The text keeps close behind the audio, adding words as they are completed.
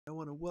I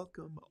want to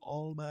welcome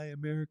all my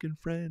American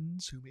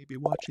friends who may be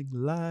watching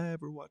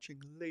live or watching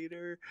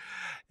later.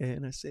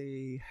 And I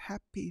say,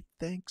 Happy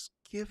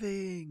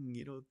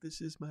Thanksgiving. This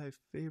is my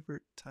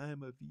favorite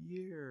time of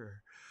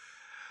year.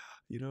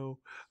 You know,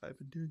 I've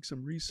been doing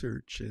some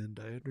research and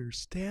I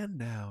understand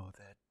now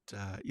that,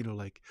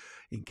 like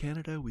in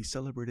Canada, we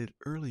celebrate it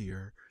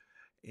earlier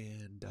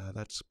and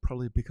that's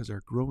probably because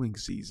our growing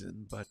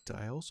season. But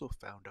I also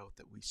found out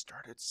that we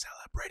started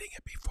celebrating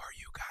it before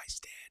you guys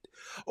did.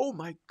 Oh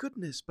my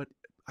goodness! But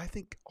I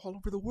think all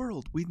over the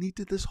world we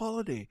needed this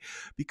holiday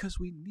because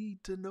we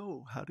need to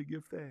know how to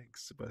give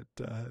thanks. But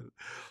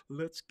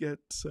let's get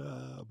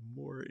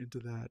more into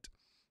that.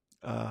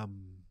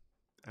 Um,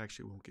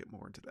 Actually, won't get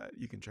more into that.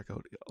 You can check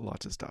out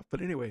lots of stuff.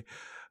 But anyway,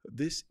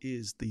 this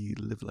is the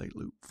Live Light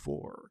Loop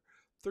for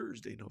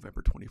Thursday,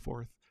 November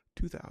 24th,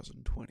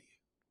 2020.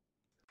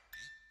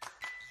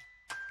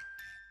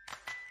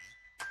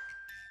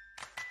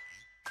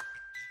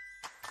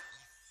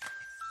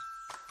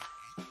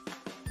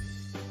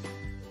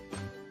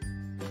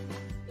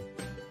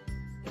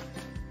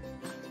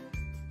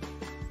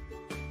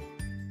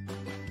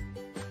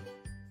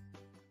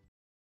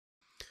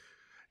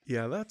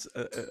 Yeah, that's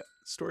a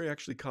story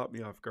actually caught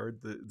me off guard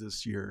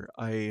this year.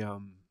 I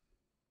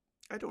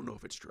don't know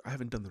if it's true. I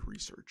haven't done the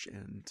research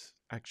and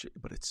actually,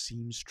 but it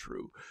seems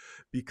true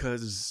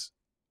because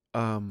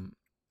um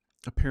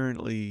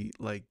apparently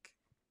like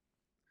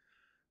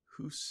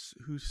who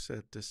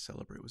said to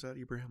celebrate? Was that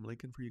Abraham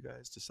Lincoln for you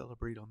guys to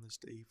celebrate on this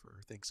day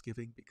for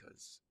Thanksgiving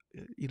because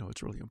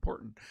it's really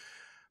important.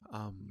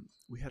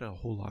 We had a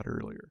whole lot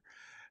earlier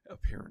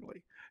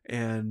apparently.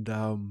 And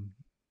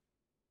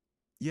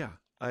yeah,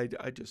 I'm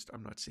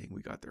not saying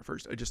we got there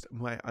first. I'm just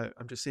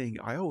saying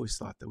I always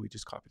thought that we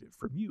just copied it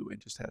from you and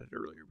just had it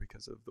earlier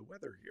because of the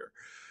weather here.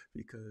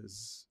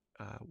 Because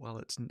while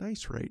it's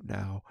nice right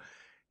now,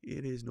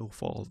 it is no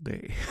fall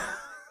day.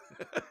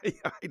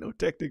 Yeah, I know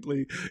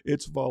technically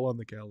it's fall on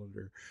the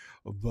calendar,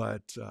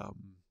 but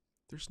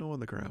there's snow on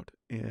the ground,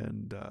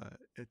 and I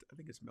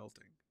think it's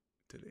melting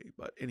today.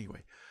 But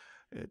anyway,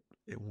 it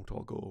won't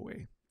all go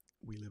away.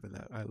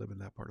 I live in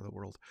that part of the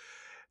world.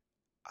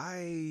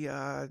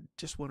 I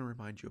just want to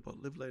remind you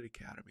about Live Light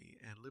Academy,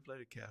 and Live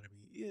Light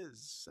Academy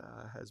is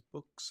has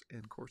books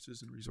and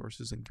courses and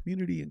resources and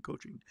community and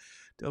coaching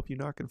to help you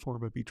not conform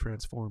but be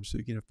transformed, so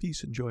you can have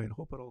peace and joy and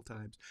hope at all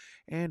times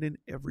and in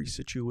every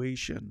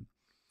situation.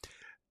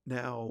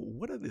 Now,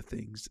 one of the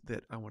things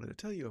that I wanted to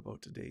tell you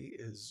about today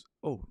is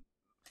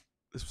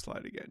this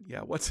slide again.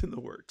 Yeah, what's in the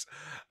works?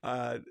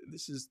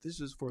 This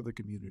is for the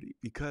community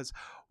because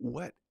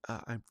what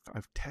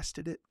I've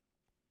tested it,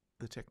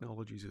 the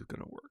technologies is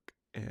going to work.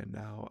 And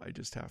now I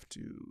just have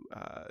to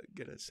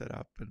get it set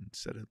up and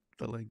set up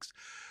the links.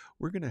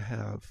 We're going to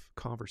have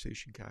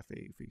Conversation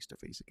Cafe face to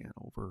face again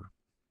over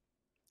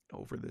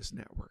this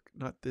network,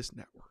 not this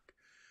network,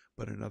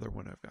 but another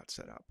one I've got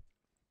set up.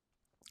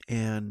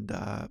 And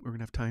we're going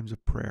to have times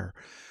of prayer.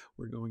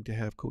 We're going to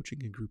have coaching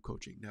and group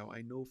coaching. Now,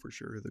 I know for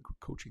sure the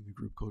coaching and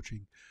group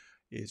coaching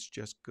is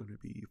just going to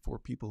be for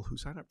people who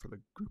sign up for the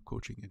group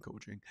coaching and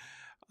coaching.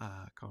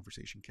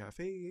 Conversation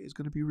Cafe is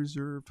going to be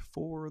reserved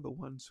for the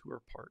ones who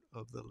are part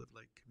of the Live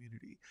Light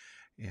community.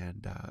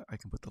 And I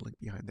can put the link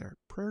behind there.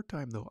 Prayer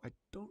time, though, I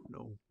don't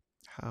know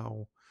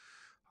how.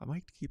 I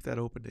might keep that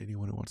open to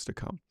anyone who wants to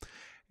come.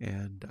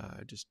 And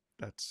just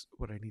that's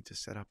what I need to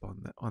set up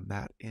on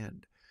that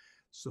end.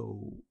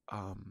 So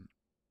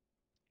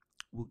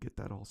we'll get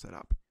that all set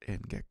up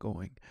and get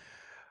going.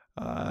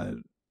 Uh,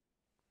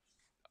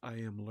 I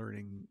am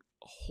learning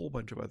a whole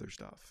bunch of other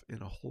stuff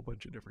in a whole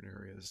bunch of different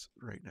areas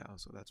right now,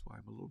 so that's why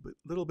I'm a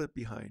little bit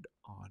behind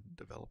on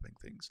developing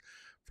things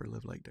for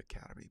Live Light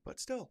Academy. But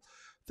still,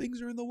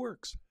 things are in the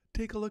works.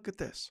 Take a look at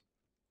this.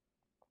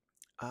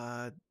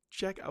 I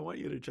want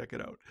you to check it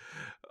out.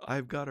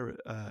 I've got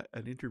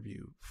an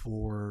interview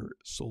for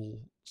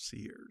Soul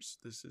Seers.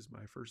 This is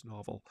my first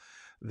novel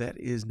that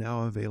is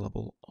now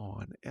available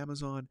on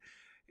Amazon,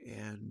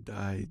 and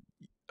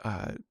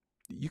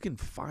you can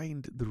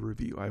find the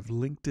review. I've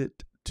linked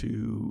it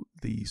to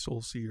the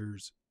Soul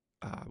Seers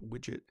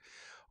widget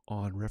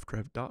on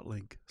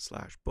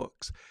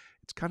refdrive.link/books.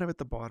 It's kind of at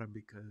the bottom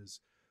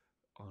because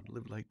on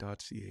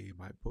livelight.ca,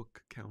 my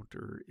book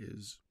counter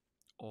is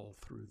all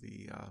through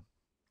the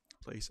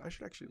place. I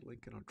should actually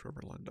link it on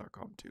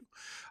trevorlund.com too.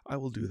 I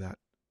will do that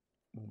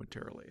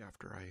momentarily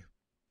after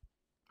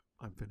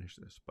I'm finished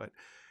this. But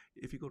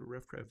if you go to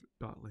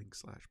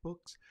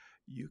refdrive.link/books,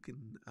 you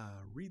can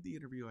read the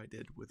interview I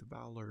did with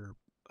Valor.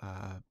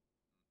 I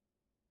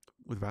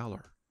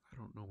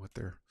don't know what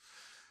their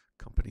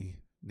company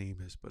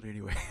name is, but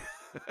anyway,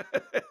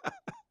 I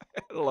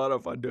had a lot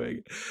of fun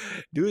doing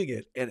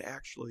it. And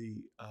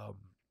actually,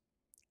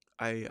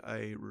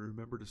 I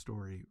remembered a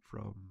story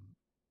from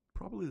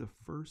probably the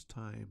first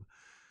time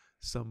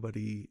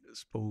somebody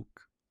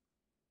spoke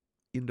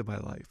into my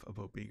life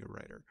about being a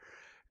writer.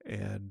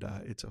 And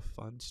it's a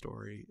fun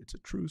story. It's a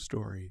true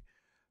story.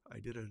 I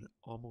did an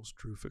almost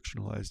true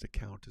fictionalized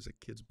account as a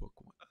kid's book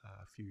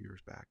a few years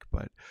back,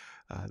 but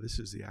this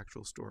is the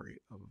actual story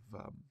of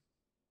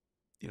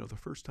the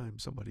first time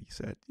somebody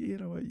said, you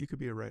know what, you could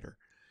be a writer.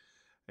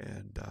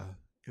 And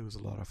it was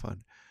a lot of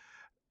fun.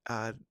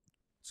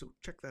 So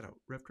check that out,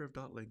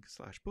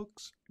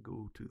 revtrev.link/books.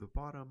 Go to the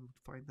bottom,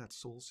 find that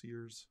Soul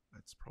Seers.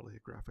 That's probably a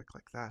graphic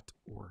like that,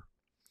 or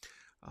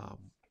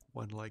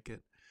one like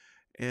it.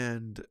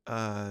 And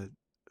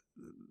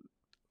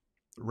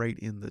right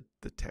in the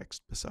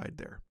text beside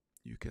there,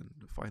 you can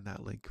find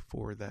that link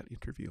for that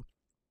interview.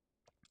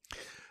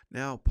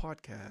 Now,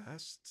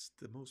 podcasts,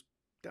 the most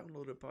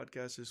downloaded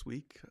podcast this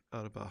week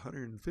out of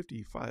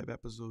 155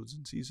 episodes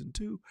in season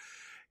 2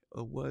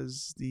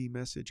 was the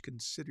message,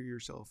 consider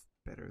yourself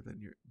better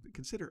than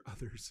consider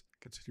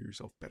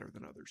yourself better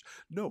than others.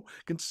 No,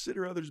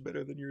 consider others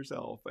better than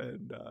yourself.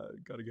 And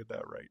got to get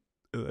that right.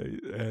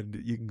 And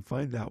you can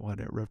find that one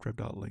at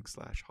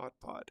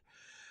revtrev.link/hotpod.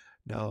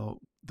 Now,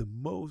 the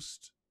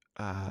most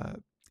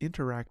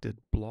interacted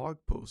blog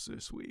post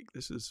this week,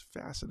 this is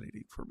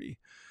fascinating for me.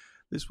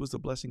 This was the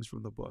Blessings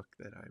from the Book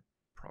that I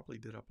probably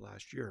did up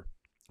last year.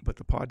 But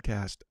the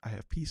podcast, I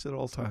have peace at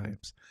all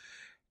times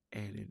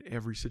and in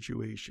every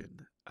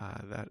situation,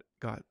 that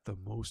got the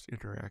most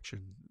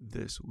interaction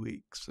this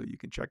week. So you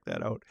can check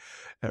that out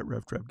at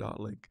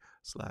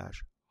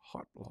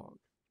revtrev.link/hotblog.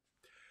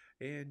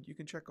 And you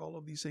can check all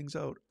of these things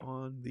out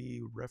on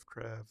the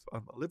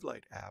Live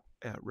Light app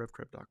at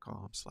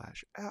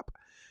revtrev.com/app.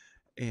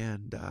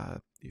 And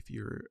if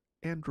you're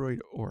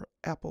Android or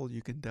Apple,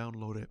 you can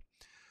download it.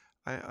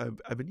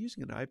 I've been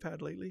using an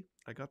iPad lately.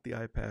 I got the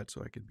iPad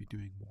so I can be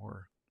doing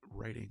more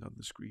writing on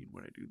the screen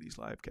when I do these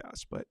live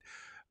casts. But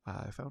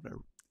I found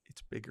out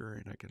it's bigger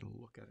and I can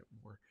look at it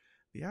more.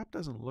 The app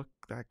doesn't look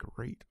that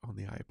great on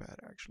the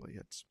iPad, actually.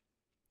 You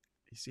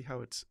see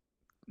how it's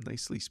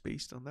nicely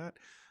spaced on that?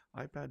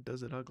 iPad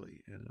does it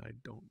ugly, and I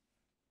don't.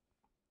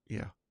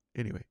 Yeah.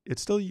 Anyway, I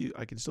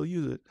can still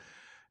use it,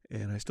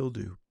 and I still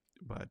do,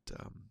 but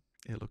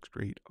it looks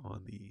great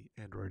on the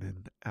Android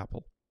and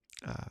Apple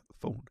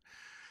phone.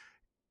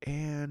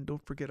 And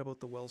don't forget about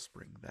the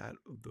Wellspring.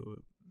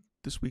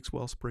 This week's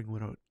Wellspring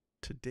went out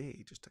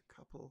today. Just a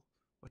couple.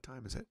 What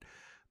time is it?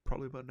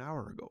 Probably about an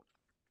hour ago.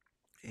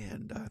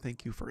 And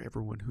thank you for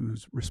everyone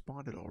who's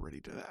responded already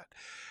to that.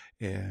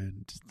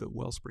 And the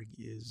Wellspring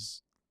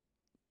is,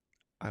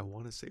 I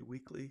want to say,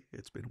 weekly.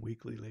 It's been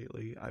weekly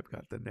lately. I've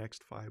got the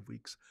next 5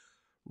 weeks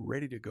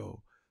ready to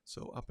go.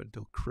 So up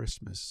until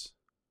Christmas,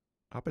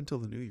 up until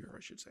the new year,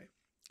 I should say.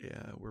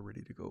 Yeah, we're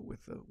ready to go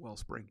with the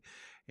Wellspring.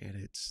 And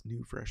it's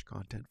new, fresh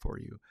content for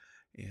you.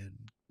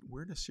 And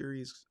we're in a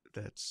series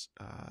that's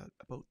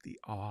about the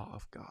awe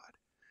of God.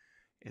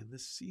 And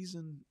this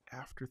season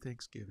after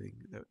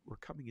Thanksgiving, that we're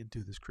coming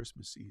into this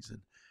Christmas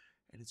season,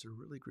 and it's a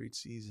really great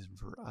season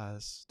for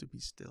us to be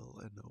still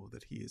and know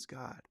that He is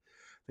God,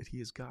 that He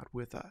is God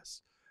with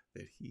us,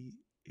 that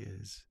He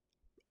is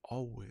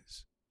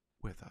always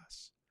with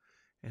us,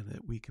 and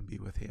that we can be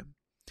with Him.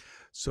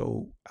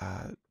 So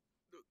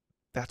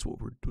that's what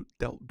we're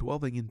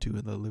delving into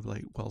in the Live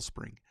Light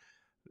Wellspring,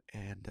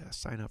 and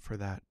sign up for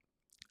that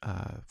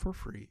for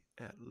free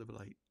at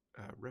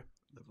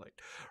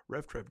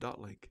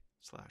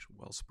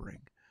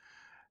revtrev.link/wellspring.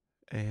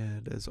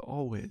 And as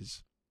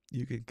always,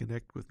 you can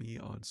connect with me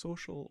on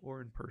social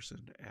or in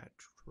person at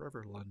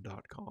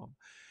trevorlund.com.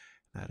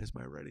 That is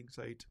my writing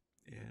site,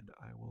 and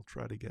I will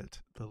try to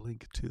get the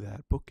link to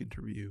that book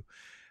interview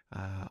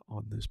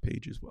on this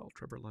page as well,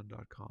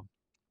 trevorlund.com.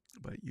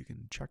 But you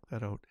can check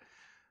that out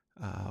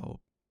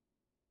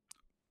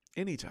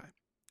anytime.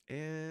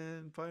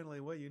 And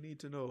finally, what you need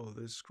to know,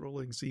 this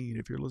scrolling scene,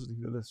 if you're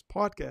listening to this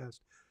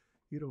podcast,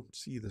 you don't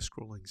see the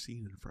scrolling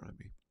scene in front of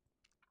me.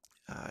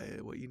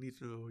 What you need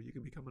to know, you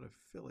can become an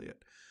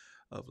affiliate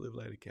of Live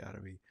Light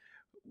Academy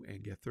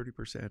and get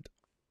 30%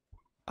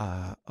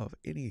 of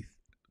any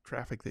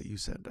traffic that you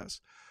send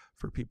us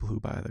for people who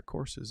buy the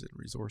courses and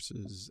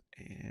resources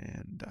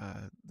and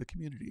the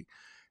community.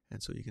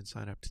 And so you can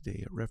sign up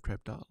today at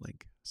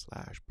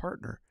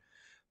revtrev.link/partner.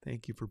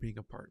 Thank you for being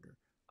a partner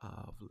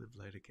of Live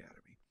Light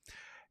Academy.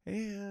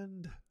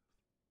 And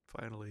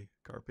finally,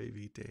 Carpe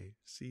Vitae,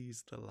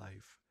 seize the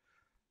life.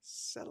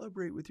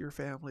 Celebrate with your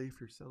family if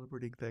you're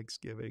celebrating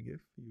Thanksgiving.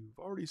 If you've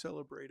already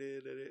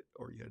celebrated it,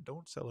 or you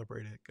don't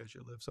celebrate it because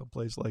you live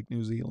someplace like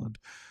New Zealand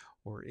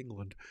or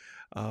England.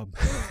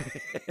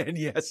 And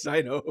yes,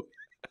 I know.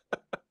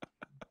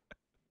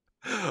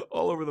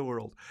 All over the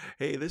world.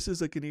 Hey, this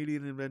is a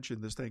Canadian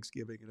invention, this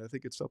Thanksgiving, and I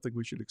think it's something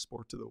we should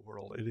export to the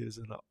world. It is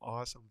an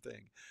awesome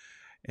thing.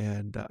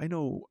 And I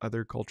know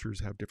other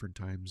cultures have different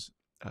times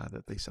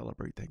that they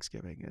celebrate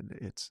Thanksgiving, and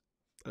it's,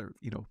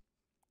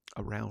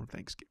 around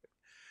Thanksgiving.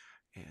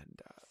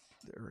 And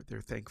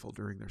they're thankful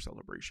during their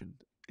celebration,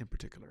 in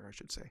particular, I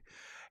should say.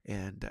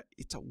 And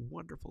it's a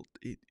wonderful,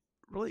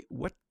 really,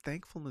 what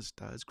thankfulness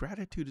does,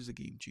 gratitude is a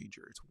game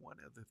changer. It's one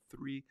of the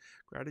three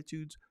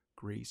gratitudes,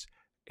 grace,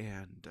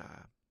 and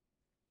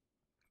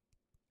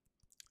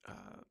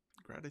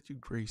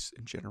gratitude, grace,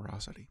 and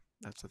generosity.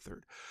 That's the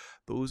third.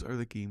 Those are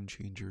the game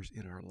changers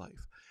in our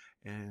life.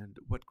 And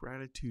what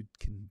gratitude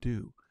can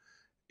do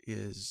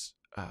is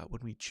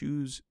when we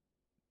choose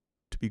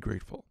to be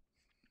grateful,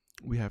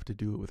 We have to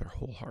do it with our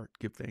whole heart.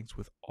 Give thanks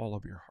with all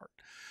of your heart.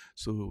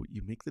 So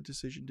you make the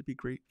decision to be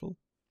grateful.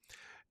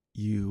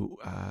 You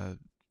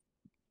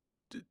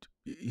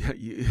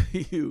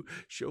you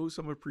show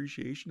some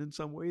appreciation in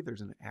some way.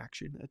 There's an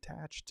action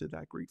attached to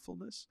that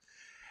gratefulness,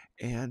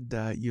 and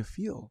you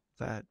feel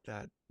that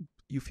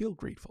you feel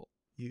grateful.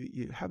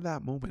 You have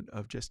that moment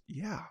of just,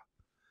 yeah,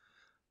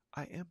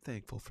 I am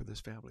thankful for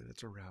this family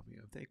that's around me.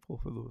 I'm thankful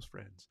for those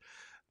friends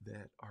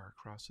that are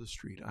across the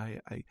street.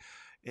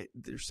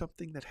 There's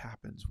something that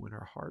happens when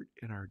our heart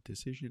and our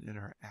decision and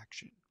our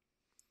action.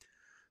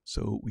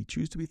 So we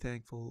choose to be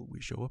thankful.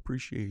 We show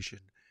appreciation,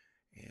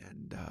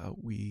 and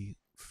we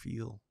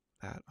feel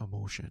that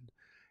emotion,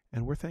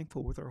 and we're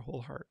thankful with our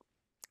whole heart.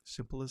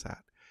 Simple as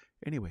that.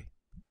 Anyway,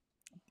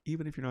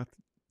 even if you're not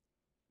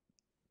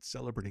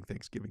celebrating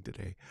Thanksgiving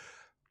today,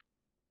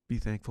 be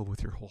thankful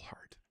with your whole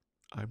heart.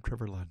 I'm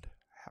Trevor Lund.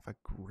 Have a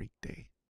great day.